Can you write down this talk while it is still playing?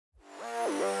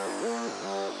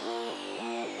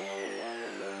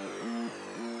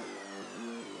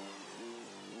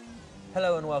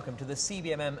Hello and welcome to the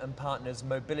CBMM and Partners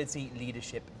Mobility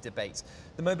Leadership Debate.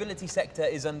 The mobility sector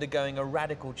is undergoing a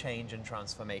radical change and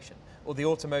transformation. All the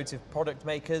automotive product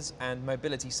makers and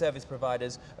mobility service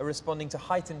providers are responding to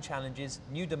heightened challenges,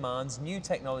 new demands, new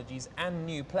technologies and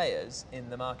new players in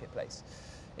the marketplace.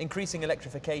 Increasing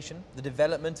electrification, the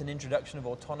development and introduction of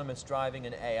autonomous driving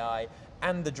and AI,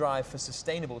 and the drive for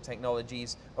sustainable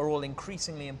technologies are all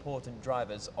increasingly important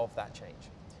drivers of that change.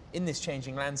 In this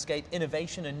changing landscape,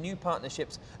 innovation and new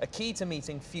partnerships are key to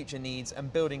meeting future needs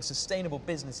and building sustainable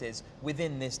businesses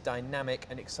within this dynamic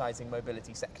and exciting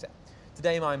mobility sector.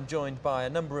 Today I'm joined by a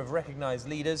number of recognized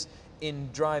leaders in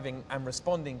driving and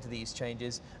responding to these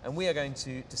changes, and we are going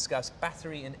to discuss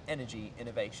battery and energy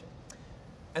innovation.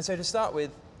 And so to start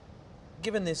with,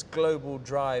 given this global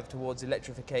drive towards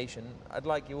electrification, I'd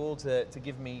like you all to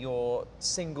give me your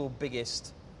single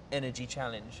biggest energy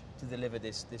challenge to deliver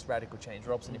this radical change.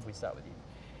 Robson, if we start with you.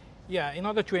 Yeah, in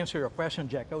order to answer your question,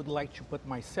 Jack, I would like to put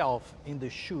myself in the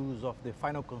shoes of the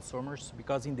final consumers,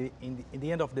 because in the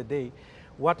end of the day,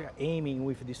 what we're aiming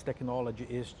with this technology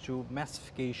is to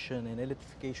massification and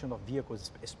electrification of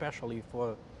vehicles, especially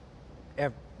for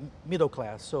middle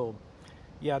class. So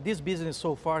yeah, this business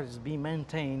so far has been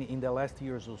maintained in the last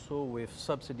years or so with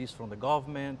subsidies from the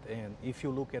government, and if you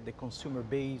look at the consumer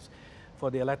base for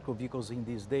the electrical vehicles in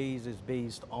these days, is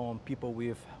based on people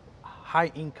with high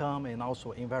income and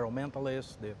also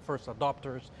environmentalists, the first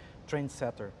adopters,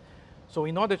 trendsetter. So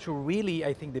in order to really,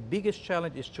 I think the biggest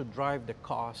challenge is to drive the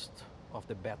cost of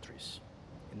the batteries.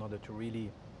 In order to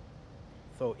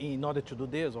do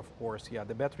this, of course, yeah,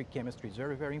 the battery chemistry is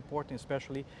very, very important,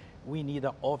 especially we need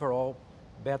an overall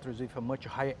batteries with a much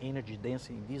higher energy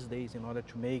density these days in order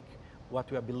to make what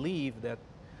we believe that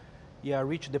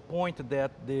reach the point that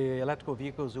the electrical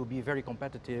vehicles will be very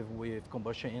competitive with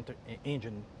combustion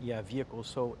engine vehicles.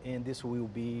 So, and this will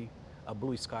be a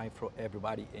blue sky for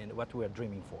everybody and what we are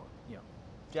dreaming for. Yeah.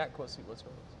 Jack, what's your thoughts?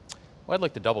 Well, I'd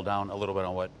like to double down a little bit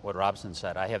on what Robson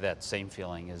said. I have that same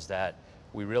feeling, is that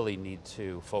we really need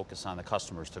to focus on the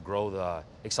customers to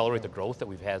accelerate the growth that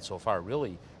we've had so far,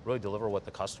 really deliver what the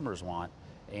customers want.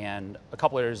 And a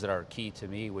couple areas that are key to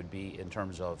me would be in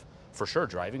terms of, for sure,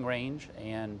 driving range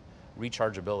and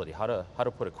rechargeability, how to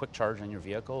put a quick charge on your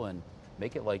vehicle and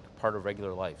make it like part of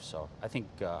regular life. So I think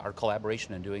our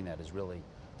collaboration in doing that is really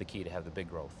the key to have the big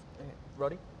growth. Okay.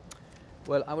 Roddy?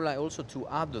 Well, I would like also to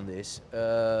add on this,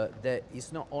 that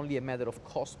it's not only a matter of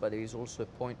cost, but there is also a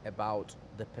point about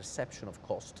the perception of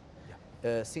cost.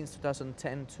 Yeah. Since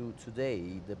 2010 to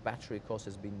today, the battery cost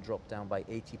has been dropped down by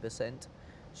 80%.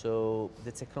 So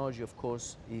the technology, of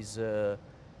course, is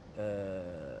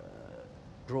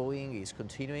growing, is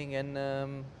continuing,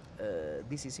 and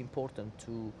this is important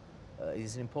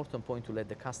is an important point to let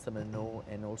the customer know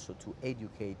and also to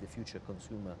educate the future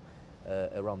consumer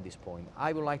around this point.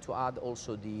 I would like to add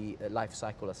also the life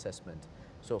cycle assessment.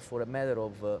 So for a matter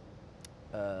of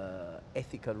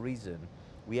ethical reason,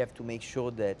 we have to make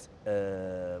sure that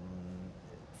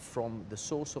from the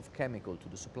source of chemical to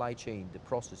the supply chain, the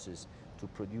processes to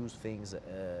produce things,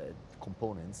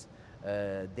 components,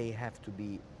 they have to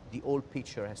be, the whole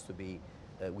picture has to be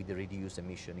with the reduced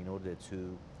emission in order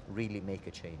to really make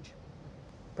a change.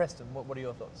 Preston, what are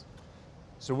your thoughts?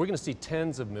 So we're going to see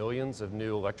tens of millions of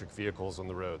new electric vehicles on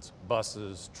the roads,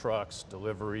 buses, trucks,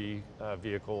 delivery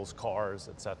vehicles, cars,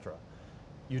 etc.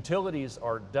 Utilities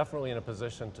are definitely in a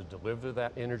position to deliver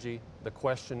that energy. The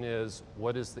question is,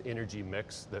 what is the energy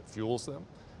mix that fuels them?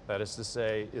 That is to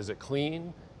say, is it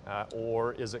clean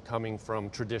or is it coming from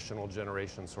traditional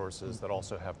generation sources that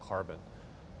also have carbon?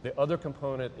 The other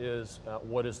component is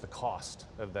what is the cost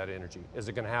of that energy? Is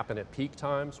it going to happen at peak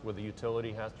times where the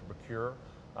utility has to procure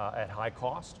at high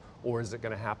cost, or is it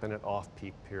going to happen at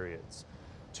off-peak periods?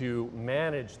 To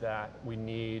manage that, we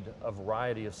need a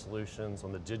variety of solutions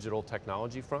on the digital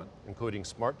technology front, including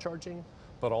smart charging,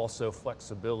 but also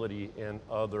flexibility in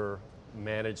other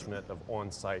management of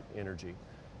on-site energy.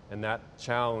 And that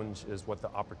challenge is what the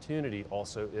opportunity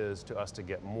also is to us to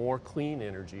get more clean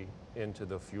energy into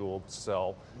the fuel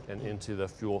cell and into the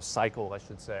fuel cycle, I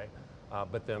should say,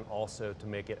 but then also to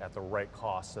make it at the right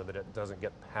cost so that it doesn't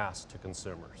get passed to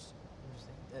consumers.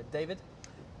 Interesting. David?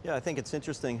 Yeah, I think it's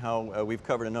interesting how we've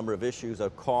covered a number of issues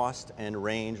of cost and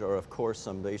range are of course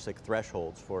some basic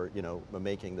thresholds for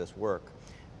making this work.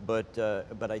 But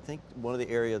I think one of the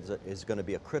areas that is going to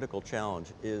be a critical challenge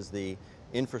is the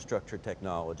infrastructure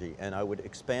technology, and I would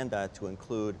expand that to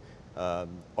include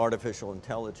artificial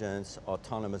intelligence,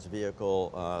 autonomous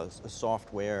vehicle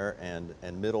software and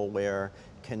middleware,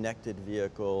 connected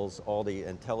vehicles, all the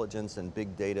intelligence and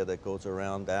big data that goes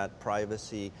around that,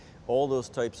 privacy, all those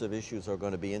types of issues are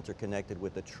going to be interconnected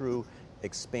with a true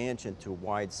expansion to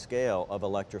wide scale of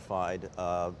electrified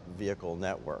vehicle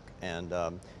network. And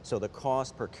so the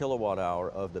cost per kilowatt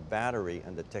hour of the battery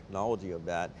and the technology of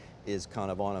that is kind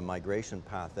of on a migration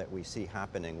path that we see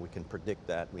happening. We can predict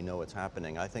that, we know it's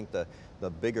happening. I think the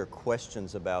bigger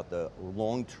questions about the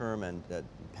long-term and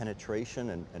penetration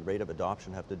and rate of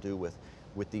adoption have to do with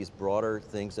these broader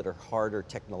things that are harder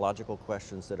technological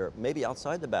questions that are maybe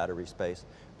outside the battery space,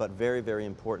 but very, very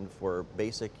important for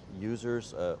basic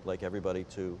users like everybody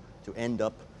to end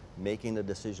up making the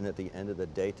decision at the end of the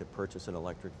day to purchase an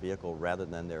electric vehicle rather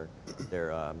than their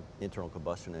internal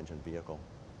combustion engine vehicle.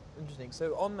 Interesting.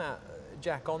 So on that,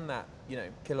 Jack, on that,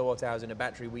 kilowatt hours in a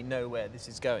battery, we know where this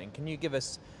is going. Can you give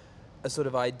us a sort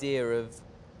of idea of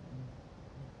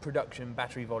production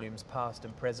battery volumes past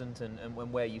and present and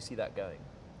where you see that going?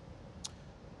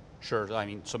 Sure, I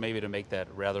mean, so maybe to make that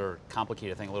rather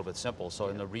complicated thing a little bit simple, so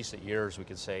in the recent years we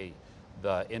could say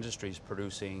the industry's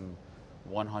producing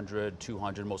 100,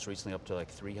 200, most recently up to like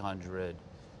 300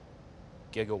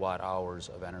 gigawatt hours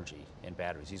of energy in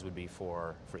batteries. These would be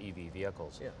for EV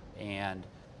vehicles. Yeah. And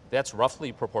that's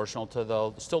roughly proportional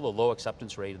to still the low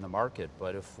acceptance rate in the market,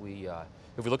 but if we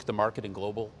look at the market in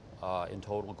total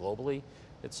globally,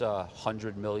 it's a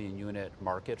 100 million unit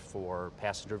market for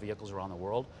passenger vehicles around the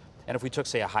world. And if we took,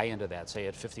 say, a high end of that, say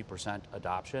at 50%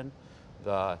 adoption,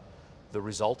 the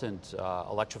resultant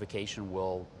electrification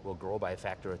will grow by a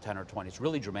factor of 10 or 20. It's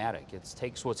really dramatic. It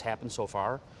takes what's happened so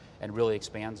far and really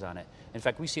expands on it. In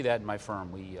fact, we see that in my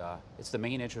firm. It's the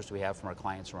main interest we have from our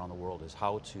clients around the world is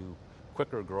how to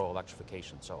quicker grow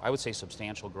electrification. So I would say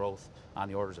substantial growth on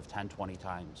the orders of 10, 20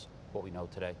 times what we know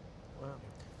today.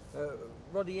 Wow.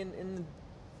 Roddy,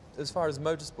 as far as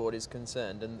motorsport is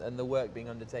concerned and the work being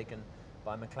undertaken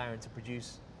by McLaren to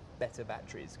produce better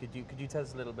batteries, could you tell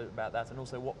us a little bit about that and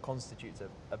also what constitutes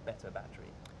a better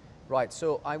battery? Right,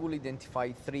 so I will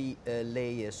identify three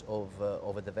layers of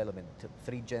a development,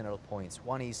 three general points.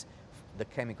 One is the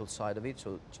chemical side of it,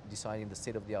 so deciding the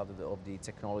state of the art of the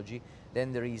technology.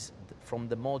 Then there is from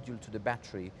the module to the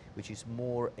battery, which is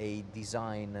more a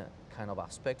design kind of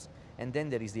aspect. And then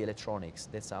there is the electronics.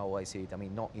 That's how I see it. I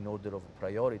mean, not in order of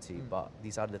priority, but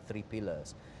these are the three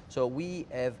pillars. So we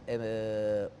have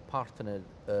partnered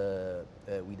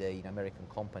with an American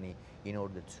company in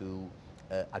order to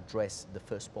address the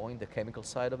first point, the chemical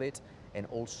side of it, and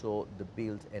also the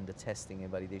build and the testing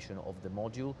and validation of the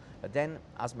module. But then,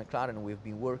 as McLaren, we've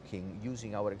been working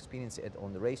using our experience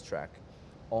on the racetrack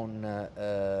on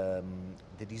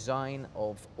the design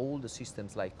of all the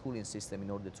systems like cooling system in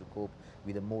order to cope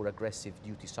with a more aggressive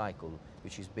duty cycle,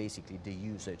 which is basically the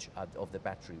usage of the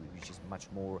battery, which is much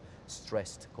more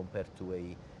stressed compared to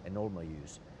a normal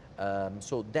use.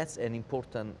 So that's an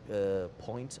important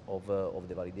point of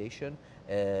the validation.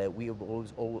 We have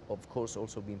of course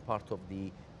also been part of the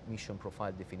mission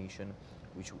profile definition,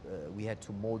 which we had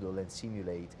to model and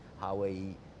simulate how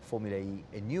a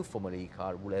new Formula E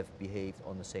car would have behaved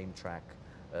on the same track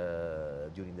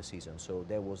during the season. So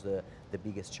that was the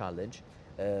biggest challenge.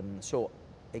 So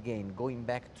again, going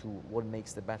back to what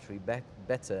makes the battery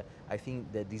better, I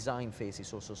think the design phase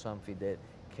is also something that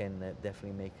can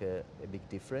definitely make a big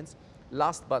difference.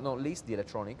 Last but not least, the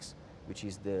electronics, which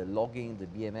is the logging, the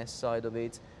BMS side of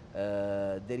it.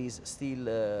 There is still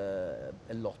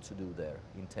a lot to do there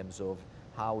in terms of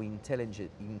how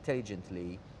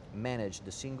intelligently manage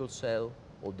the single cell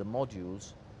or the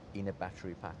modules in a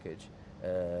battery package.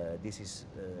 This is,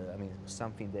 I mean,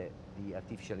 something that the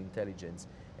artificial intelligence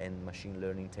and machine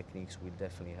learning techniques will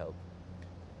definitely help.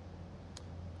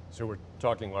 So we're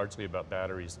talking largely about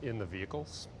batteries in the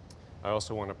vehicles. I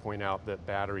also want to point out that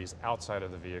batteries outside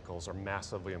of the vehicles are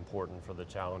massively important for the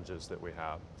challenges that we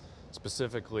have.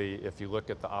 Specifically, if you look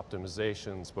at the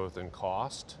optimizations both in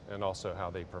cost and also how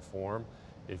they perform,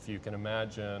 if you can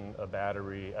imagine a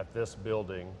battery at this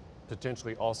building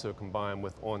potentially also combined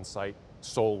with on-site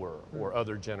solar or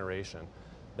other generation,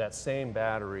 that same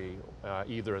battery,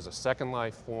 either as a second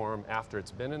life form after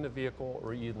it's been in the vehicle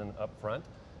or even up front,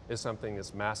 is something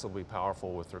that's massively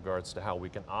powerful with regards to how we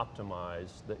can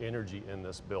optimize the energy in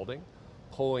this building,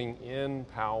 pulling in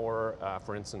power,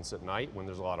 for instance, at night when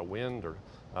there's a lot of wind or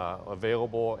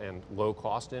available and low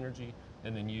cost energy,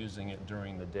 and then using it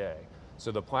during the day.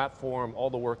 So the platform, all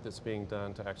the work that's being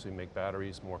done to actually make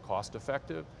batteries more cost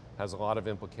effective has a lot of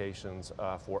implications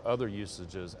for other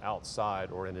usages outside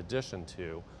or in addition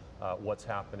to what's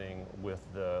happening with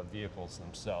the vehicles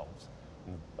themselves.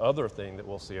 The other thing that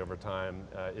we'll see over time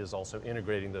is also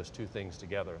integrating those two things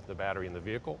together, the battery in the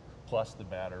vehicle plus the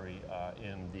battery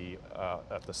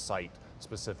at the site,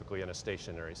 specifically in a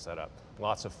stationary setup.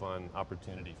 Lots of fun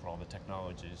opportunity for all the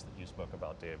technologies that you spoke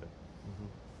about, David.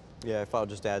 Yeah, if I'll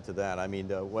just add to that, I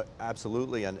mean,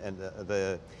 absolutely, and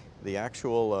the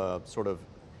actual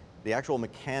the actual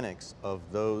mechanics of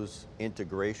those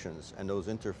integrations and those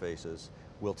interfaces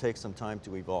will take some time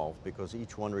to evolve because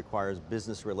each one requires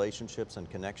business relationships and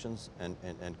connections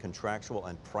and contractual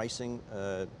and pricing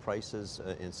prices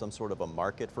in some sort of a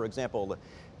market. For example,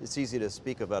 it's easy to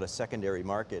speak about a secondary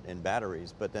market in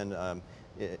batteries, but then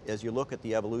as you look at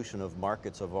the evolution of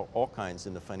markets of all kinds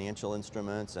in the financial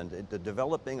instruments and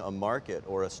developing a market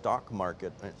or a stock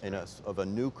market of a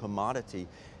new commodity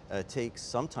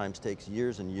sometimes takes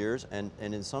years and years, and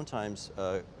sometimes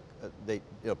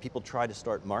people try to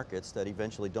start markets that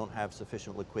eventually don't have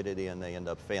sufficient liquidity and they end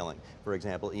up failing. For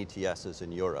example, ETSs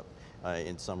in Europe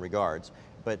in some regards.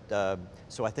 But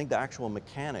so I think the actual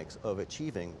mechanics of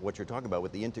achieving what you're talking about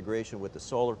with the integration with the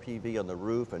solar PV on the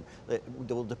roof, and it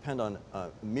will depend on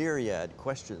myriad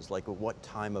questions like what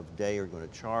time of day are you going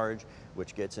to charge,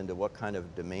 which gets into what kind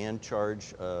of demand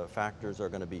charge factors are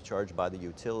going to be charged by the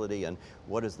utility, and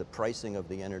what is the pricing of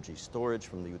the energy storage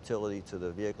from the utility to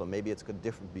the vehicle. Maybe it's going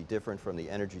to be different from the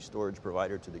energy storage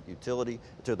provider to the utility,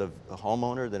 to the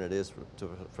homeowner than it is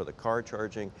for the car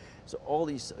charging. So all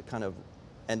these kind of,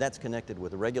 and that's connected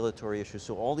with regulatory issues.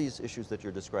 So all these issues that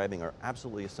you're describing are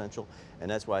absolutely essential,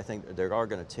 and that's why I think they are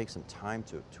going to take some time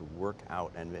to work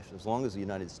out. And as long as the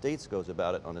United States goes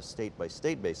about it on a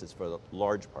state-by-state basis for the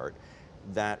large part,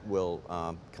 that will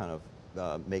kind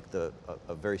of make a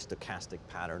very stochastic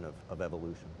pattern of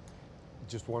evolution.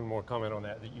 Just one more comment on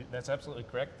that. That's absolutely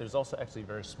correct. There's also actually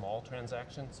very small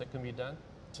transactions that can be done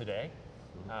today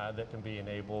that can be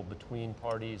enabled between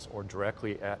parties or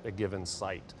directly at a given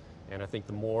site. And I think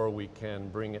the more we can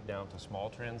bring it down to small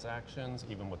transactions,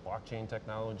 even with blockchain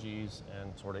technologies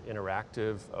and sort of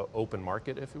interactive open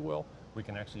market, if you will, we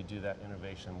can actually do that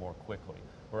innovation more quickly.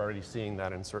 We're already seeing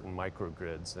that in certain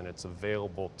microgrids, and it's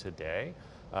available today.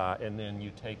 And then you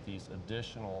take these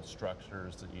additional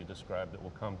structures that you described that will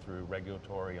come through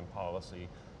regulatory and policy,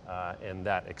 and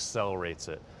that accelerates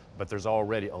it. But there's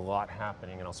already a lot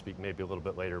happening, and I'll speak maybe a little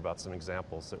bit later about some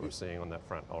examples that we're seeing on that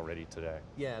front already today.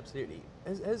 Yeah, absolutely.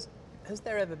 Has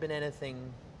there ever been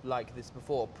anything like this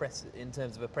before, in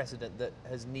terms of a precedent that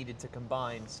has needed to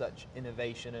combine such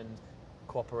innovation and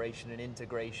cooperation and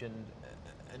integration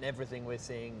and everything we're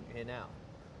seeing here now?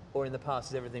 Or in the past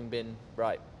has everything been,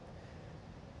 right,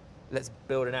 let's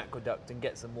build an aqueduct and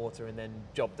get some water and then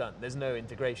job done? There's no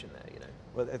integration there, you know?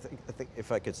 Well, I think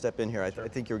if I could step in here, Sure. I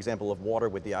think your example of water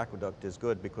with the aqueduct is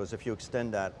good, because if you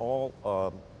extend that, all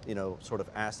sort of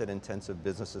asset-intensive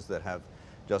businesses that have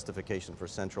justification for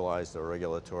centralized or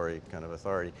regulatory kind of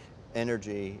authority,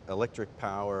 energy, electric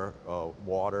power,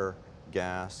 water,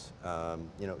 gas,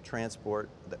 transport,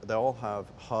 they all have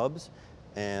hubs,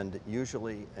 and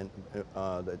usually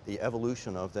the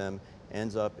evolution of them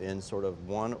ends up in sort of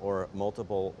one or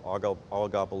multiple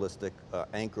oligopolistic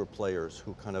anchor players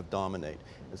who kind of dominate.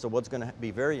 And so what's going to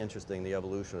be very interesting, the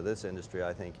evolution of this industry,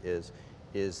 I think, is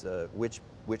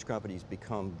which companies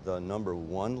become the number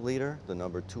one leader, the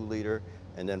number two leader,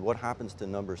 and then what happens to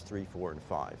numbers 3, 4, and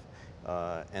 5.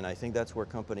 And I think that's where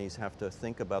companies have to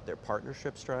think about their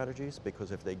partnership strategies,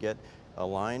 because if they get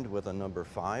aligned with a number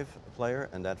 5 player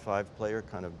and that 5 player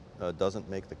kind of doesn't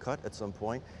make the cut at some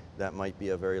point, that might be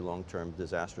a very long-term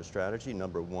disastrous strategy.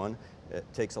 Number 1, it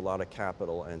takes a lot of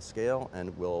capital and scale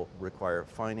and will require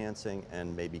financing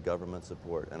and maybe government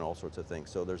support and all sorts of things.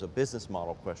 So there's a business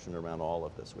model question around all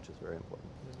of this, which is very important.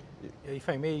 If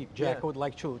I may, Jack, Yeah. I would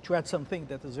like to add something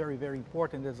that is very, very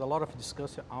important. There's a lot of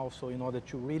discussion also in order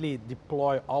to really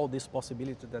deploy all this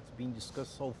possibility that's been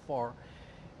discussed so far,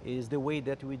 is the way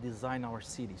that we design our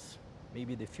cities.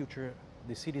 Maybe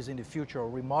the cities in the future, or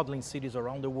remodeling cities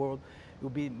around the world, will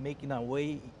be making a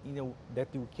way, that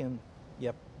we can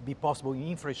be possible in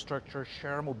infrastructure,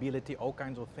 share mobility, all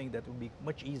kinds of things that will be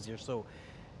much easier. So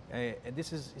and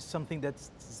this is something that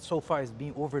so far is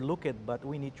being overlooked, but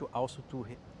we need to also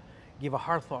give a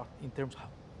hard thought in terms of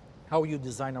how you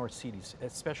design our cities,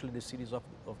 especially the cities of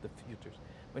the future.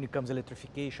 When it comes to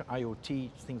electrification,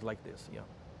 IoT, things like this, yeah.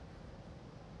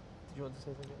 Did you want to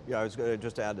say something? Yeah, I was going to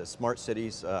just add that smart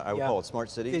cities, I would call it smart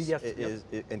cities, Yes,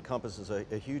 it encompasses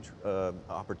a huge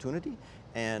opportunity.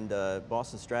 And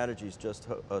Boston Strategies just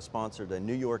sponsored a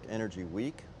New York Energy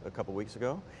Week a couple weeks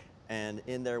ago. And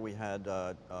in there we had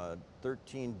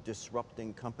 13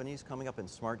 disrupting companies coming up in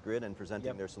smart grid and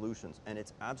presenting their solutions. And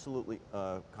it's absolutely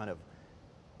kind of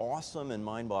awesome and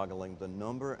mind-boggling, the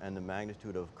number and the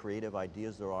magnitude of creative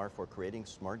ideas there are for creating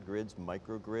smart grids,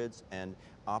 microgrids, and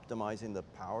optimizing the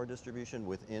power distribution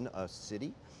within a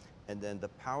city. And then the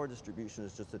power distribution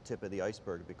is just the tip of the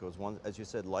iceberg, because as you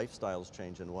said, lifestyles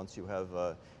change, and once you have,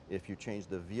 if you change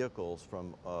the vehicles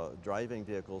from driving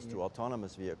vehicles to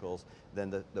autonomous vehicles, then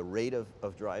the rate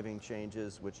of driving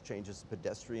changes, which changes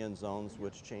pedestrian zones,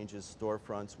 which changes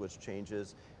storefronts, which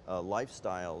changes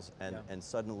lifestyles, and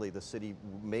suddenly the city,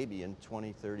 maybe in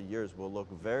 20, 30 years, will look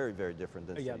very, very different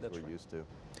than cities we're used to.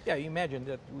 Yeah, imagine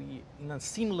that we, in a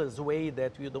seamless way,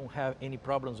 that we don't have any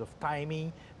problems of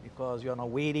timing because you're not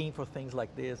waiting for things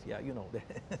like this. Yeah, you know.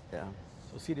 Yeah.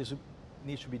 So cities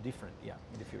need to be different, yeah,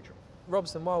 in the future.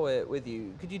 Robson, while we're with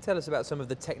you, could you tell us about some of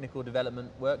the technical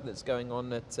development work that's going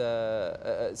on at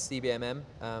CBMM?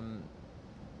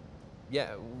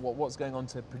 Yeah, what's going on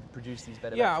to produce these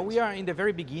better batteries? We are in the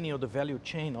very beginning of the value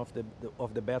chain of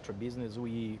the battery business.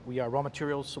 We are raw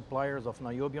material suppliers of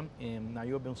niobium, and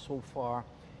niobium so far,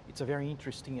 it's a very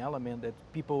interesting element that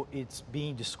it's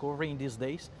being discovering these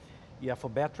days. Yeah, for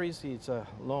batteries,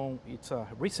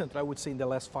 recent, I would say in the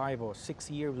last 5 or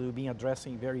 6 years, we've been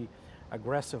addressing very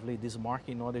aggressively this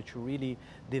market in order to really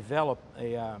develop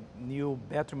a new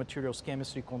battery materials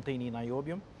chemistry containing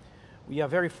niobium. We are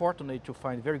very fortunate to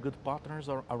find very good partners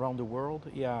around the world.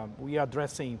 Yeah, we are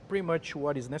addressing pretty much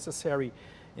what is necessary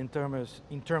in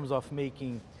terms of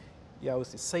making,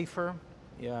 safer,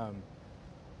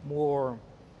 more,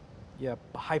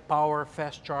 high power,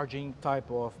 fast charging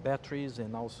type of batteries,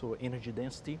 and also energy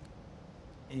density.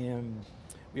 And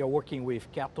we are working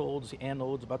with cathodes,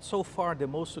 anodes, but so far the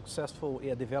most successful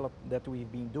development that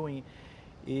we've been doing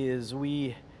is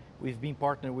we've been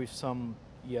partnered with some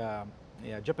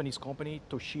Japanese company,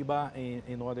 Toshiba,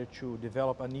 in order to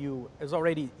develop it's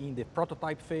already in the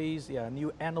prototype phase, a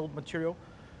new anode material,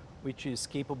 which is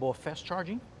capable of fast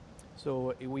charging.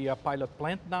 So we are pilot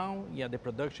plant now, the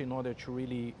production in order to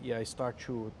really start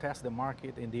to test the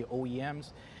market and the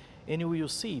OEMs. And we will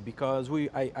see, because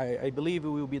I believe we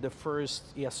will be the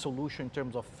first solution in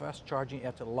terms of fast charging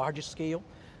at a large scale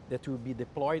that will be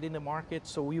deployed in the market.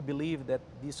 So we believe that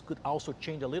this could also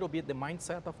change a little bit the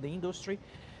mindset of the industry,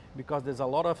 because there's a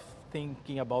lot of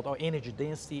thinking about our energy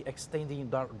density, extending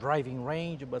the driving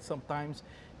range, but sometimes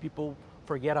people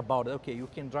forget about it. Okay, you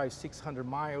can drive 600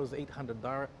 miles,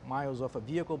 800 miles of a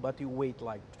vehicle, but you wait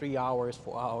like 3 hours,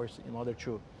 4 hours in order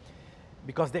to,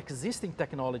 because the existing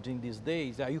technology in these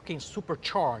days, you can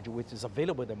supercharge, which is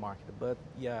available in the market, but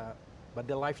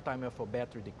the lifetime of a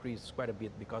battery decreases quite a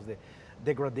bit because the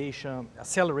degradation,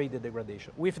 accelerated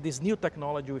degradation. With this new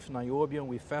technology, with niobium,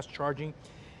 with fast charging,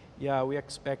 we're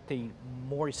expecting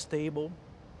more stable,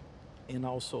 and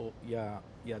also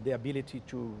the ability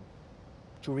to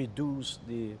reduce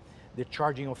the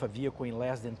charging of a vehicle in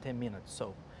less than 10 minutes.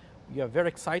 So we are very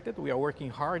excited. We are working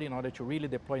hard in order to really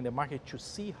deploy in the market to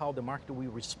see how the market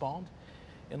will respond.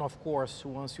 And of course,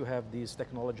 once you have this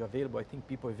technology available, I think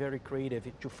people are very creative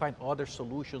to find other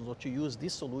solutions or to use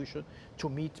this solution to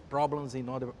meet problems in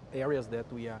other areas that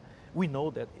we know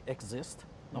that exist,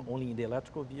 not only in the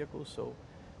electrical vehicles. So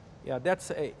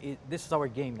this is our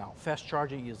game now. Fast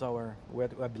charging is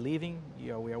we're believing.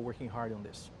 We are working hard on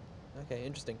this. Okay,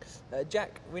 interesting.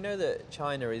 Jack, we know that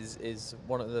China is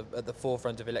one of at the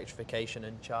forefront of electrification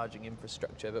and charging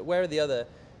infrastructure, but where are the other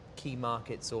key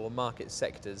markets or market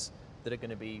sectors that are going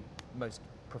to be most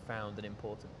profound and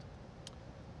important?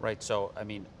 Right, so I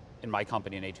mean, in my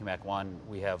company, in A2Mac1,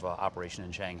 we have an operation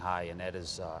in Shanghai, and that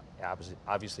has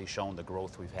obviously shown the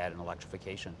growth we've had in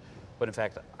electrification. But in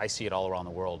fact, I see it all around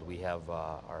the world. We have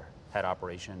our head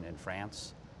operation in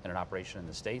France and an operation in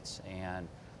the States, and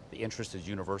the interest is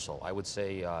universal. I would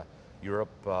say Europe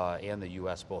and the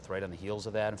US both right on the heels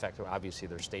of that. In fact, obviously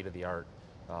there's state-of-the-art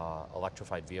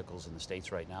electrified vehicles in the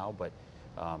States right now, but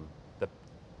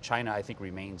China, I think,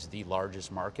 remains the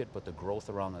largest market, but the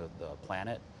growth around the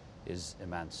planet is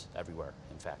immense everywhere,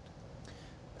 in fact.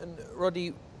 And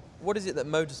Roddy, what is it that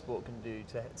motorsport can do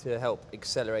to help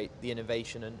accelerate the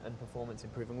innovation and performance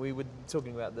improving? We were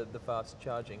talking about the fast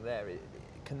charging there.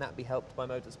 Can that be helped by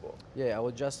motorsport? Yeah, I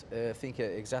was just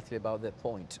thinking exactly about that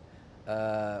point.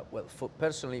 Well,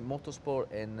 personally,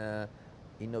 motorsport and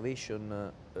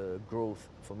innovation growth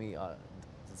for me are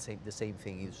the same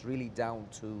thing. It's really down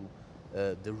to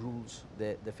the rules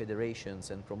that the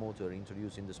federations and promoters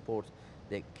introduce in the sport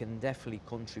that can definitely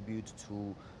contribute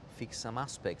to fix some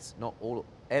aspects, not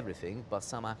everything, but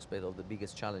some aspect of the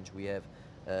biggest challenge we have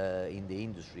in the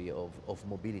industry of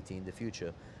mobility in the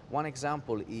future. One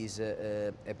example is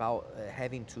about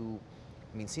having to,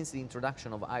 I mean, since the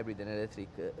introduction of hybrid and electric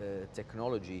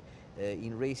technology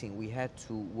in racing, we had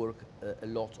to work a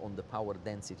lot on the power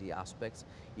density aspects.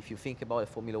 If you think about a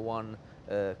Formula One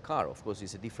car, of course,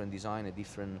 it's a different design, a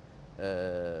different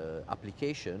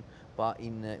application, but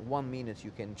in 1 minute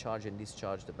you can charge and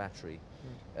discharge the battery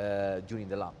during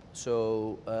the lap.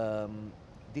 So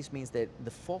this means that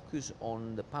the focus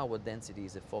on the power density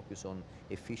is a focus on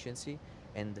efficiency,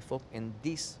 and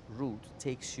this route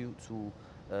takes you to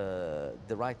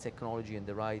the right technology and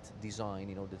the right design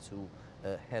in order to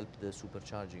help the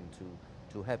supercharging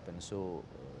to happen. So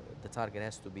the target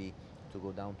has to be to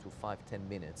go down to 5-10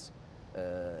 minutes.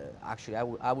 Actually,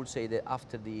 I would say that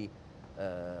after the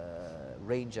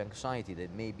range anxiety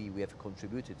that maybe we have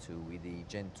contributed to with the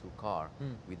Gen 2 car,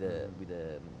 with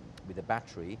the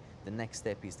battery, the next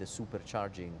step is the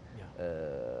supercharging.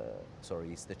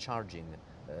 It's the charging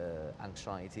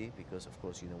anxiety, because of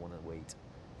course you don't want to wait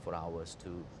for hours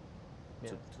to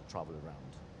travel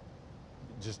around.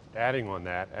 Just adding on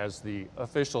that, as the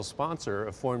official sponsor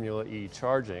of Formula E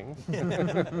charging,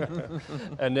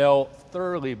 Enel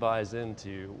thoroughly buys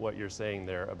into what you're saying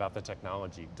there about the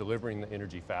technology, delivering the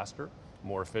energy faster,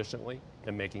 more efficiently,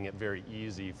 and making it very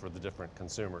easy for the different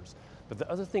consumers. But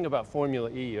the other thing about Formula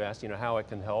E, you asked, how it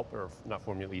can help, or not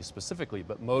Formula E specifically,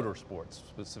 but motorsports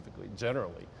specifically,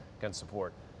 generally can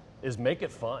support, is make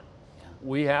it fun.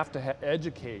 We have to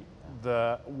educate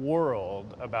the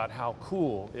world about how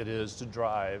cool it is to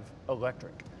drive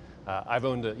electric. I've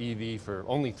owned an EV for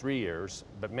only 3 years,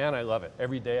 but man, I love it.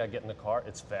 Every day I get in the car,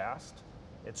 it's fast,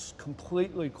 it's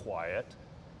completely quiet.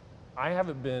 I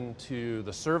haven't been to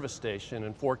the service station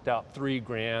and forked out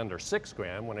 $3,000 or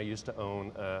 $6,000 when I used to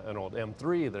own an old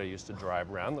M3 that I used to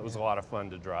drive around. That was a lot of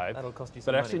fun to drive. That'll cost you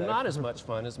some but money, actually though. not as much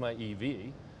fun as my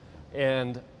EV.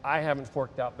 And I haven't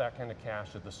forked out that kind of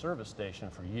cash at the service station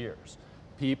for years.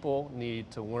 People need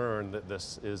to learn that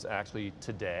this is actually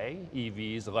today.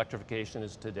 EVs, electrification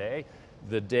is today.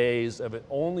 The days of it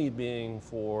only being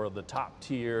for the top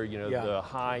tier, the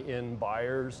high-end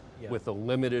buyers with a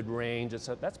limited range,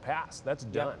 that's past, that's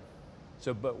done.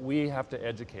 So, but we have to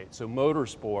educate. So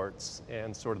motorsports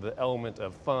and sort of the element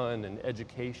of fun and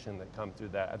education that come through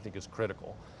that, I think is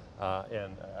critical.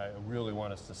 And I really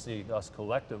want us to see us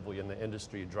collectively in the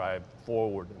industry drive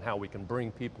forward and how we can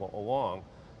bring people along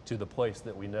to the place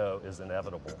that we know is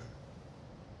inevitable.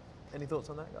 Any thoughts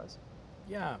on that, guys?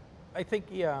 Yeah, I think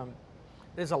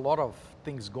there's a lot of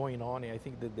things going on. I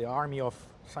think that the army of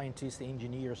scientists,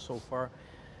 engineers so far,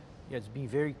 has been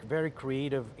very, very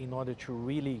creative in order to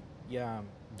really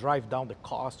drive down the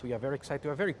cost. We are very excited. We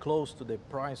are very close to the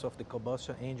price of the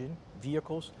combustion engine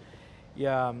vehicles.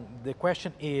 The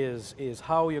question is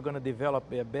how you're going to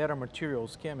develop a better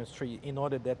materials chemistry in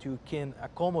order that you can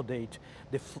accommodate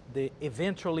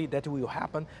eventually that will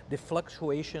happen, the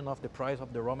fluctuation of the price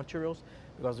of the raw materials,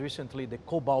 because recently the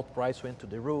cobalt price went to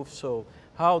the roof. So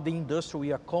how the industry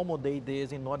will accommodate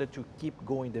this in order to keep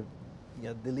going,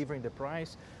 delivering the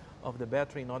price of the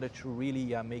battery in order to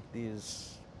really make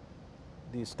this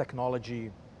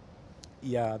technology,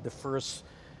 the first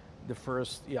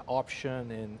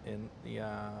option and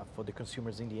for the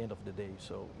consumers in the end of the day.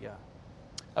 So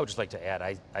I would just like to add,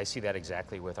 I see that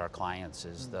exactly with our clients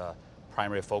is the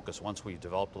primary focus once we've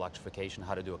developed electrification,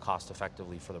 how to do it cost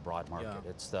effectively for the broad market.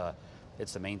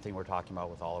 It's the main thing we're talking about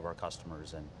with all of our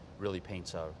customers, and really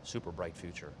paints a super bright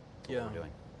future for what we're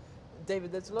doing.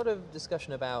 David, there's a lot of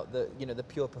discussion about the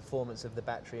pure performance of the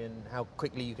battery and how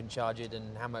quickly you can charge it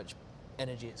and how much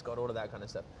energy it's got, all of that kind of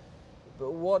stuff.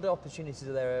 But what opportunities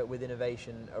are there with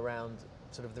innovation around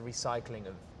sort of the recycling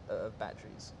of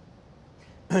batteries?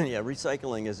 Yeah,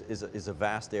 recycling is a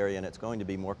vast area, and it's going to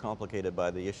be more complicated by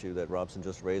the issue that Robson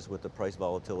just raised with the price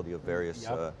volatility of various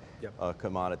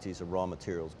commodities and raw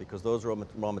materials, because those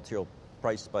raw material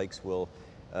price spikes will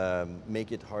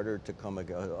make it harder to come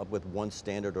up with one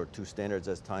standard or two standards.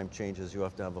 As time changes, you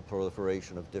have to have a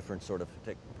proliferation of different sort of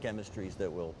chemistries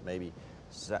that will maybe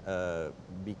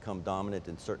become dominant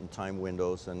in certain time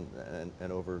windows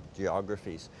and over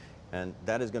geographies. And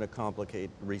that is going to complicate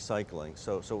recycling.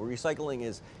 So recycling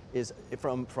is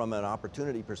from an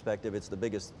opportunity perspective, it's the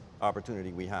biggest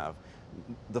opportunity we have.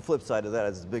 The flip side of that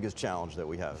is the biggest challenge that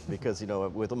we have, because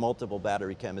with multiple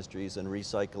battery chemistries and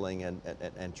recycling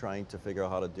and trying to figure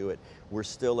out how to do it, we're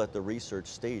still at the research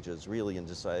stages really in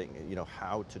deciding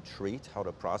how to treat, how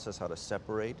to process, how to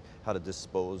separate, how to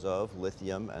dispose of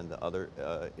lithium and the other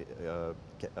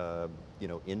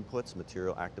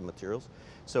inputs, active materials.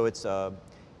 So it's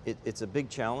a big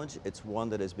challenge. It's one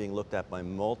that is being looked at by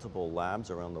multiple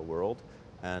labs around the world.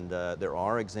 And there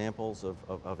are examples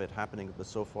of it happening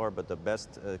so far, but the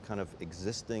best kind of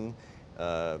existing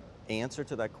answer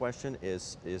to that question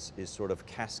is sort of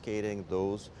cascading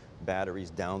those batteries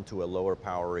down to a lower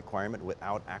power requirement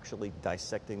without actually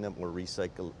dissecting them or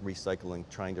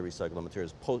trying to recycle the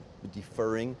materials,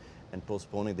 deferring and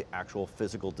postponing the actual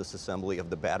physical disassembly of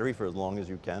the battery for as long as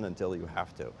you can until you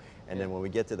have to. And then when we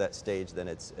get to that stage, then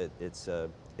it's a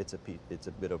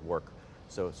bit of work.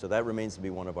 So that remains to be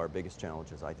one of our biggest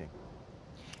challenges, I think.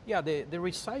 Yeah, the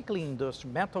recycling industry,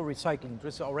 metal recycling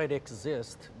industry already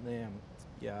exists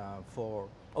for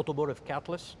automotive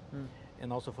catalysts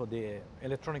and also for the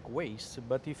electronic waste.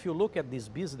 But if you look at this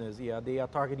business, they are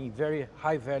targeting very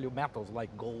high value metals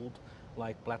like gold,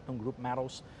 like platinum group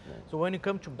metals. Yeah. So when you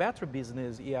come to battery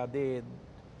business, the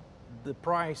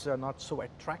prices are not so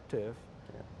attractive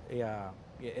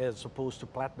as opposed to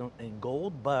platinum and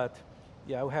gold, but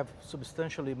we have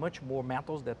substantially much more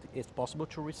metals that it's possible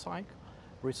to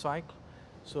recycle.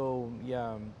 So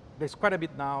there's quite a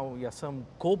bit now, some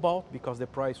cobalt because the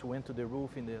price went to the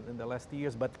roof in the last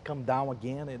years, but come down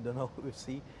again, I don't know, we'll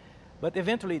see. But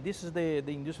eventually this is the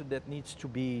industry that needs to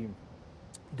be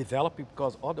developed,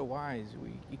 because otherwise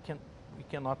we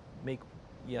cannot make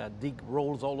dig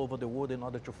rolls all over the world in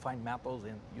order to find metals,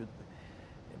 and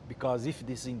because if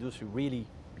this industry really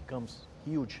becomes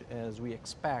huge as we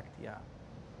expect,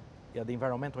 the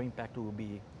environmental impact will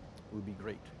be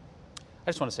great. I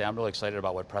just want to say I'm really excited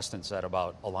about what Preston said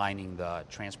about aligning the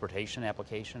transportation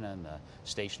application and the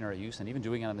stationary use, and even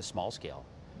doing it on the small scale.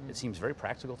 It seems very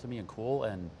practical to me and cool,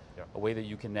 and a way that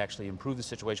you can actually improve the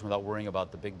situation without worrying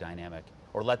about the big dynamic,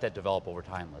 or let that develop over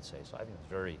time, let's say. So I think it's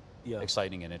very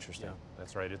exciting and interesting. Yeah,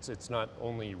 that's right. It's not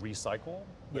only recycle,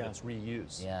 but it's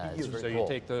reuse. Yeah, it's so very you cool.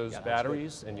 take those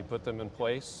batteries and you put them in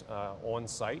place on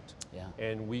site,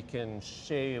 and we can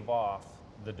shave off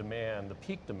the demand, the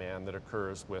peak demand that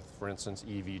occurs with, for instance,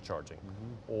 EV charging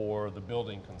or the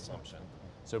building consumption.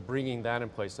 So bringing that in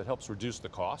place, that helps reduce the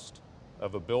cost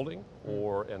of a building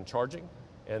and charging,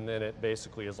 and then it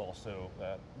basically is also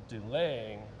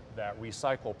delaying that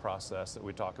recycle process that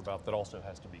we talk about, that also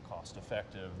has to be cost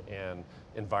effective and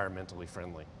environmentally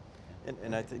friendly.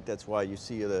 And I think that's why you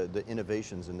see the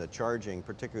innovations in the charging,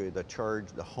 particularly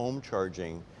the home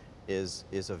charging is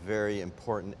a very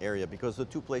important area, because the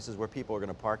two places where people are going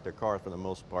to park their car for the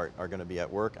most part are going to be at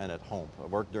work and at home.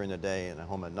 Work during the day and at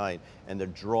home at night. And the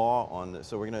draw on this,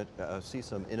 so we're going to see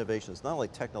some innovations, not only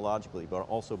technologically, but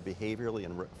also behaviorally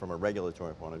and from a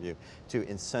regulatory point of view, to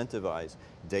incentivize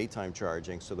daytime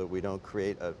charging so that we don't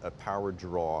create a power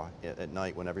draw at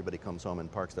night when everybody comes home and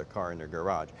parks their car in their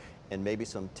garage. And maybe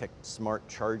some smart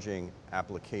charging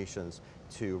applications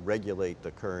to regulate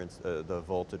the current, the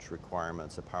voltage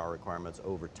requirements, the power requirements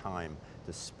over time,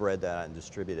 to spread that and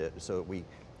distribute it, so we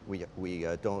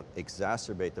don't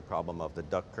exacerbate the problem of the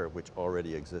duck curve, which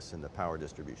already exists in the power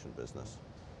distribution business.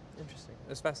 Interesting.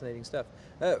 That's fascinating stuff.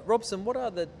 Robson, what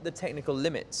are the technical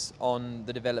limits on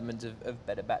the development of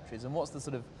better batteries, and what's the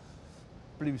sort of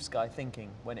blue sky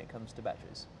thinking when it comes to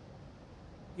batteries?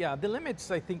 Yeah, the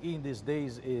limits, I think, in these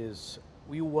days is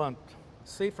we want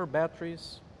safer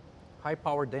batteries, high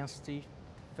power density,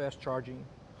 fast charging,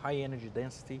 high energy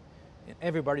density, and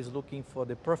everybody's looking for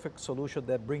the perfect solution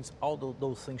that brings all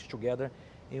those things together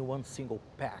in one single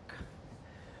pack.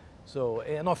 So,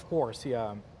 and of course,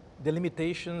 the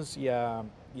limitations,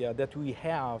 that we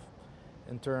have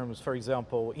in terms, for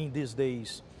example, in these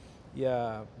days,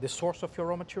 the source of your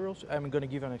raw materials. I'm going to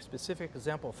give you a specific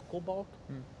example of cobalt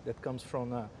that comes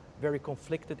from a very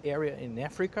conflicted area in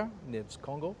Africa, it's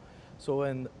Congo. So,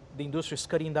 and the industry is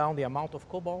cutting down the amount of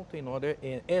cobalt in order,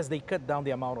 and as they cut down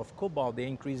the amount of cobalt, they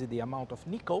increase the amount of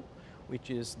nickel, which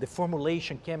is the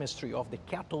formulation chemistry of the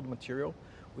cathode material,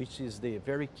 which is the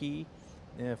very key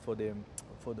for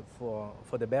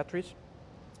the batteries.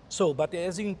 So, but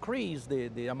as you increase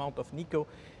the amount of nickel,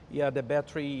 the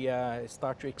battery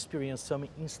start to experience some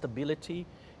instability.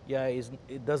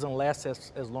 It doesn't last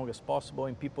as long as possible,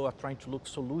 and people are trying to look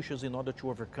solutions in order to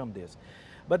overcome this.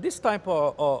 But this type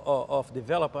of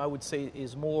development, I would say,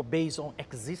 is more based on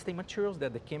existing materials,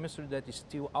 that the chemistry that is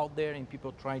still out there, and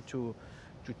people try to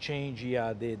change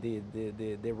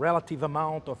the relative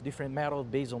amount of different metals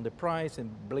based on the price and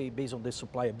based on the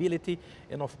supplyability,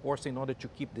 and of course in order to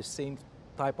keep the same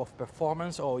type of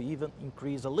performance or even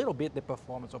increase a little bit the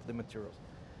performance of the materials.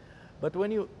 But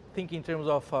when you think in terms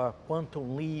of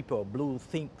quantum leap or blue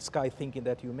sky thinking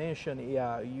that you mentioned,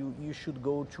 you should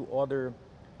go to other,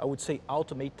 I would say,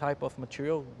 ultimate type of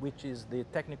material, which is the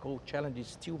technical challenge is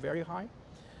still very high.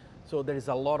 So there is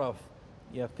a lot of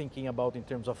thinking about in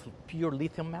terms of pure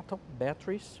lithium metal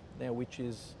batteries, which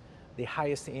is the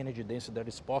highest energy density that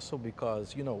is possible,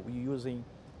 because we're using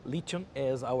lithium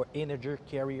as our energy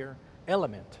carrier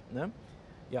element. No?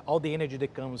 Yeah, all the energy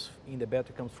that comes in the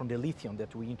battery comes from the lithium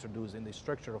that we introduce in the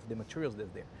structure of the materials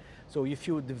that's there. So if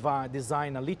you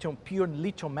design a lithium, pure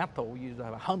lithium metal, you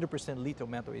have 100% lithium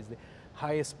metal is the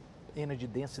highest energy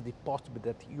density possible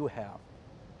that you have.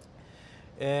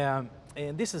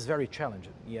 And this is very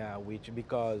challenging, yeah,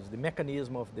 because the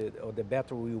mechanism of the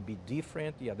battery will be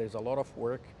different. Yeah, there's a lot of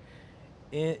work.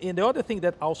 And the other thing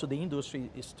that also the industry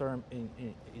is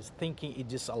thinking,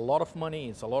 it is a lot of money,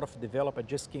 it's a lot of development. I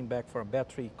just came back from a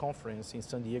battery conference in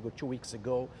San Diego 2 weeks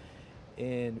ago.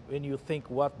 And when you think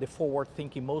what the forward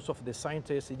thinking, most of the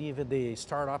scientists and even the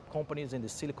startup companies in the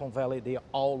Silicon Valley, they are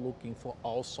all looking for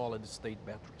all solid state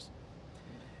batteries.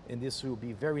 And this will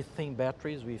be very thin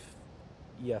batteries with,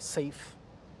 yeah, safe,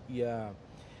 yeah,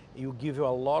 it will give you a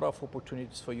lot of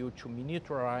opportunities for you to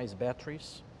miniaturize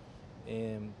batteries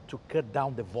and to cut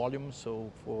down the volume.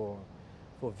 So for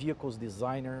vehicles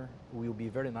designer, will be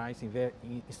very nice.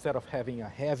 Instead of having a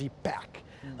heavy pack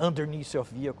underneath your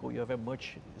vehicle, you have a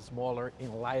much smaller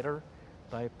and lighter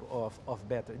type of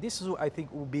battery. This is, I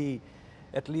think, will be,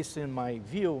 at least in my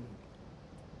view,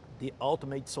 the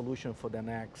ultimate solution for the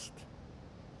next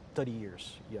 30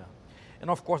 years, yeah. And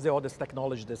of course, the other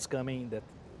technology that's coming that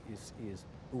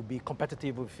will be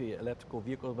competitive with electrical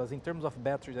vehicles. But in terms of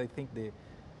batteries, I think the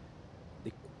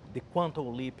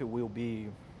quantum leap will be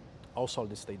all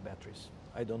solid state batteries.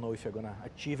 I don't know if you're going to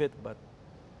achieve it, but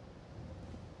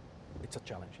it's a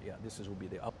challenge. Yeah, will be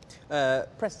the up.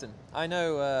 Preston, I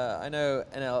know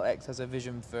NLX has a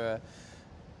vision for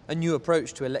a new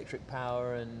approach to electric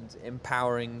power and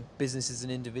empowering businesses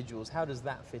and individuals. How does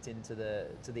that fit into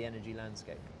the energy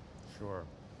landscape? Sure.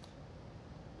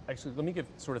 Actually, let me give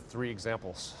sort of 3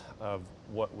 examples of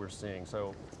what we're seeing.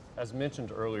 So, as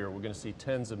mentioned earlier, we're going to see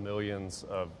tens of millions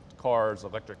of cars,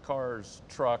 electric cars,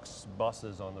 trucks,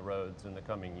 buses on the roads in the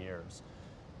coming years.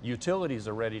 Utilities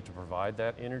are ready to provide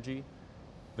that energy.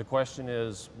 The question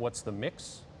is, what's the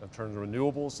mix in terms of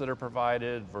renewables that are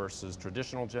provided versus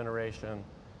traditional generation,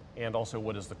 and also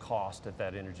what is the cost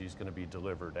that energy is going to be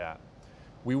delivered at?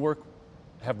 We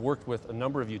have worked with a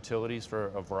number of utilities for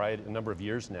a number of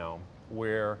years now,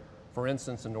 where, for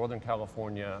instance, in Northern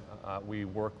California, we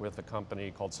work with a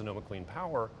company called Sonoma Clean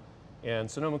Power, and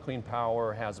Sonoma Clean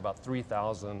Power has about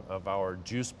 3,000 of our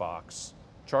juice box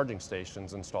charging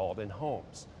stations installed in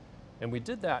homes. And we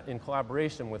did that in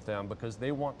collaboration with them because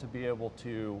they want to be able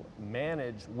to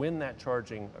manage when that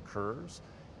charging occurs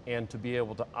and to be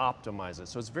able to optimize it.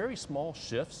 So it's very small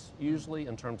shifts usually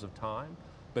in terms of time,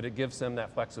 but it gives them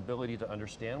that flexibility to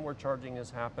understand where charging is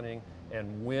happening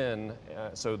and when,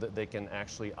 so that they can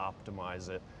actually optimize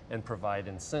it and provide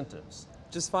incentives.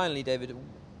 Just finally, David,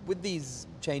 with these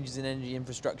changes in energy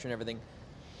infrastructure and everything,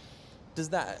 does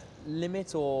that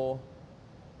limit or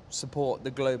support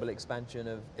the global expansion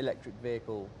of electric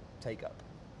vehicle take-up?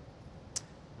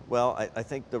 Well, I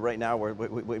think that right now,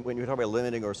 when you talk about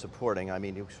limiting or supporting, I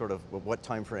mean, sort of what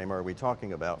time frame are we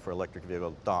talking about for electric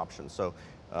vehicle adoption? So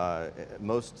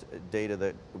most data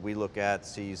that we look at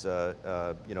sees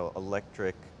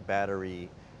electric battery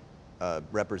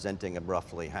representing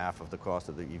roughly half of the cost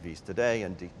of the EVs today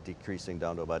and decreasing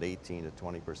down to about 18 to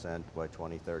 20% by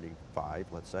 2035,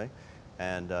 let's say.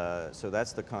 And so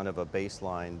that's the kind of a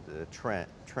baseline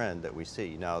trend that we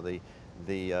see. Now the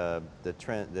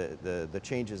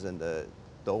changes in the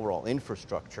overall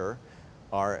infrastructure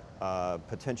are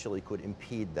potentially could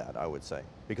impede that, I would say,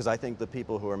 because I think the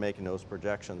people who are making those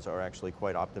projections are actually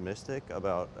quite optimistic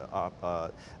about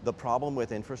the problem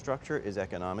with infrastructure is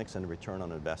economics and return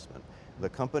on investment. The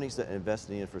companies that invest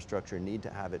in the infrastructure need to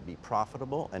have it be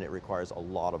profitable, and it requires a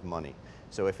lot of money.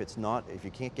 So if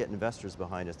you can't get investors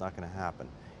behind it, it's not going to happen.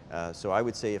 So I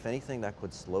would say, if anything, that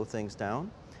could slow things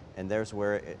down. And there's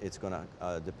where it's going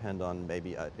to depend on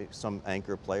maybe some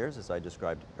anchor players, as I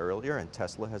described earlier, and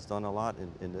Tesla has done a lot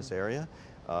in this area,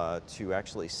 to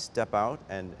actually step out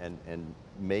and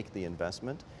make the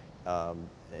investment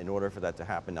in order for that to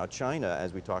happen. Now China,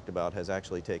 as we talked about, has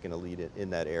actually taken a lead in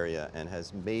that area and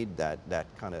has made that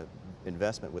kind of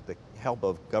investment with the help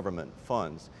of government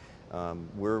funds.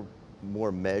 We're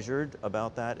more measured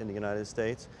about that in the United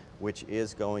States, which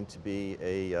is going to be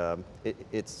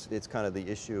it's kind of the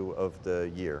issue of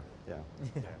the year. Yeah.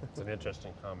 Yeah, it's an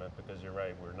interesting comment because you're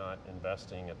right, we're not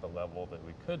investing at the level that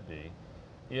we could be.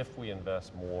 If we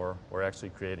invest more, we're actually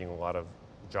creating a lot of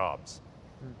jobs.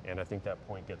 And I think that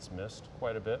point gets missed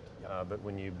quite a bit. But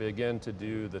when you begin to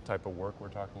do the type of work we're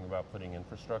talking about, putting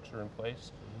infrastructure in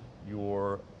place,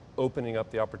 you're opening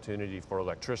up the opportunity for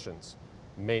electricians,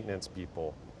 maintenance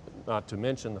people, not to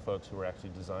mention the folks who are actually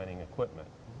designing equipment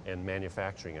and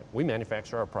manufacturing it. We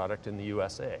manufacture our product in the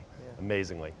USA,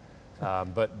 amazingly.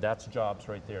 But that's jobs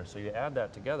right there. So you add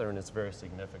that together and it's very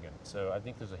significant. So I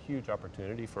think there's a huge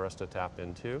opportunity for us to tap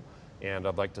into, and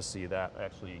I'd like to see that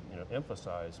actually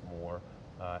emphasized more,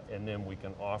 and then we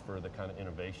can offer the kind of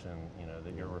innovation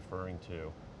that you're referring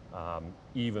to.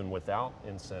 Even without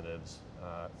incentives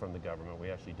from the government.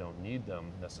 We actually don't need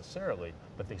them necessarily,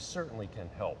 but they certainly can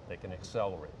help. They can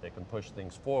accelerate, they can push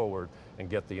things forward and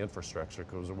get the infrastructure,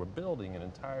 because we're building an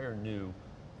entire new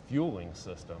fueling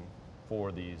system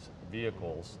for these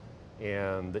vehicles,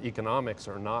 and the economics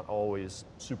are not always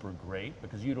super great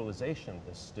because utilization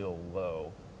is still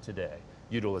low today.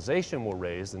 Utilization will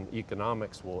raise and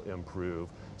economics will improve,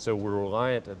 so we're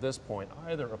reliant at this point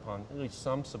either upon at least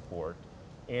some support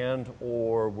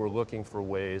or we're looking for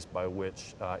ways by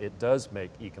which it does make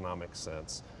economic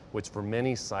sense, which for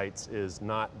many sites is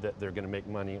not that they're going to make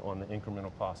money on the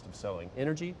incremental cost of selling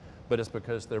energy, but it's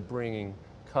because they're bringing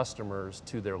customers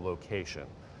to their location,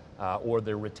 or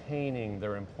they're retaining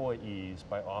their employees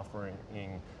by offering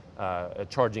a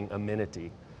charging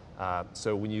amenity.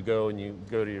 So when you go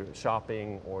to your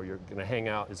shopping or you're going to hang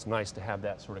out, it's nice to have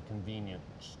that sort of convenient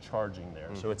charging there.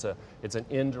 So it's an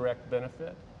indirect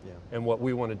benefit. Yeah. And what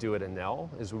we want to do at Enel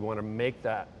is we want to make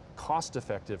that cost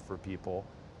effective for people,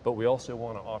 but we also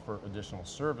want to offer additional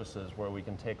services where we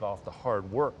can take off the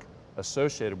hard work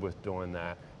associated with doing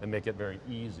that and make it very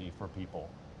easy for people.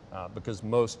 Because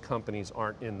most companies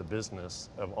aren't in the business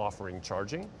of offering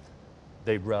charging.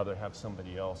 They'd rather have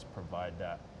somebody else provide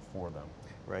that for them.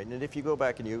 Right, and if you go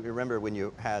back and you remember when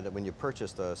you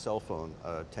purchased a cell phone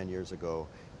 10 years ago,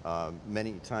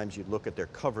 many times you'd look at their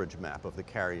coverage map of the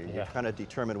carrier. You kind of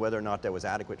determine whether or not that was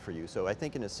adequate for you. So I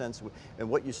think in a sense, and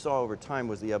what you saw over time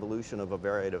was the evolution of a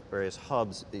variety of various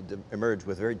hubs emerge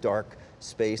with very dark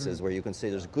spaces where you can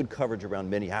say there's good coverage around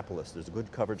Minneapolis, there's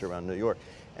good coverage around New York.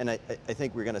 And I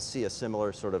think we're going to see a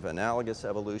similar sort of analogous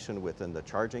evolution within the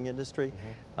charging industry.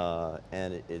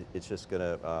 And it's just going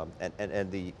to,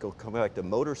 coming back to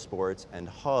motorsports and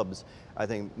hubs, I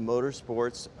think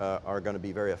motorsports are going to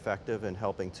be very effective in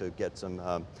helping to get some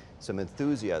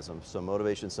enthusiasm, some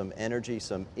motivation, some energy,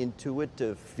 some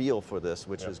intuitive feel for this,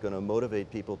 which is going to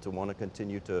motivate people to want to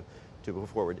continue to go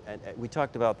forward. And we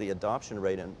talked about the adoption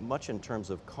rate, and much in terms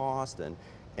of cost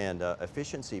and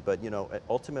efficiency, but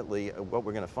ultimately what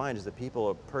we're going to find is that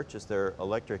people purchase their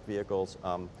electric vehicles,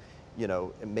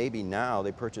 maybe now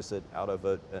they purchase it out of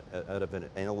an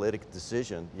analytic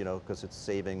decision, because it's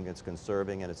saving, it's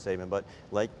conserving, and it's saving. But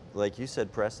like you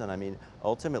said, Preston, I mean,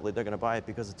 ultimately they're going to buy it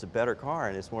because it's a better car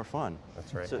and it's more fun.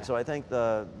 That's right. So I think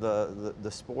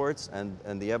the sports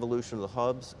and the evolution of the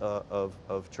hubs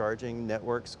of charging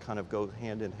networks kind of go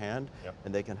hand in hand,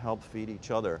 and they can help feed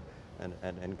each other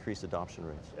and increase adoption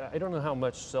rates. I don't know how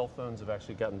much cell phones have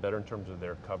actually gotten better in terms of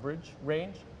their coverage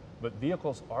range, but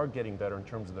vehicles are getting better in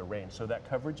terms of their range. So that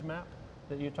coverage map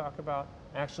that you talk about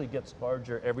actually gets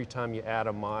larger every time you add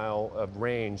a mile of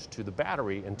range to the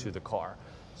battery and to the car.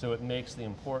 So it makes the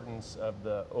importance of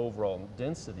the overall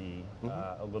density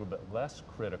a little bit less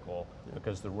critical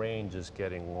because the range is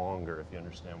getting longer, if you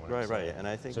understand what I'm saying. Right, and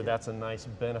I think so that's a nice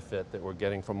benefit that we're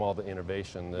getting from all the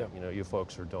innovation that you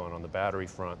folks are doing on the battery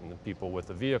front, and the people with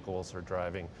the vehicles are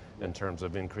driving in terms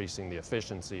of increasing the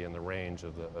efficiency and the range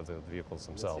of the vehicles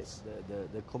themselves.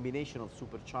 The combination of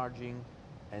supercharging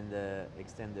and the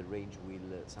extended range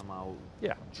will somehow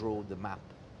draw the map.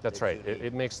 That's right.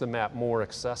 It makes the map more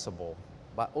accessible.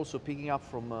 But also picking up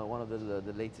from one of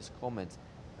the latest comments,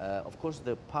 of course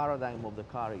the paradigm of the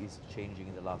car is changing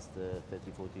in the last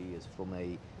 30, 40 years from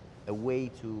a way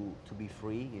to be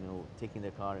free, taking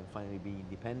the car and finally be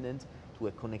independent, to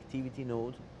a connectivity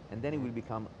node, and then it will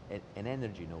become an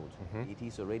energy node. It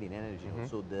is already an energy node.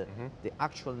 So the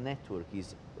actual network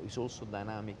is also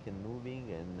dynamic and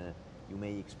moving, and you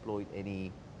may exploit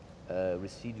any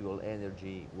residual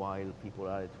energy while people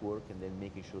are at work, and then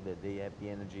making sure that they have the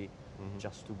energy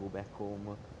just to go back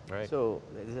home. Right. So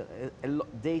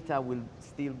data will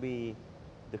still be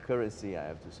the currency, I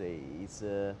have to say. It's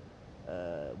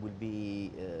will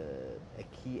be a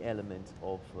key element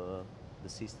of the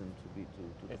system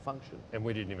to function. And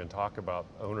we didn't even talk about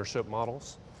ownership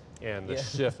models and the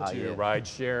shift to ride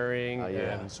sharing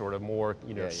and sort of more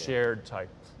shared type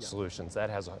solutions.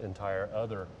 That has an entire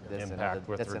other impact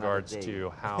with regards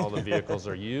to how the vehicles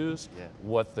are used,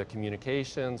 what the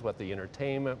communications, what the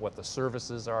entertainment, what the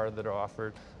services are that are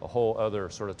offered. A whole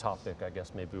other sort of topic, I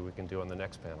guess maybe we can do on the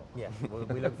next panel. Yeah,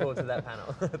 we look forward to that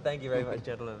panel. Thank you very much,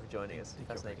 gentlemen, for joining us.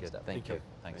 Fascinating stuff. Thank you.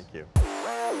 Thanks. Thank you.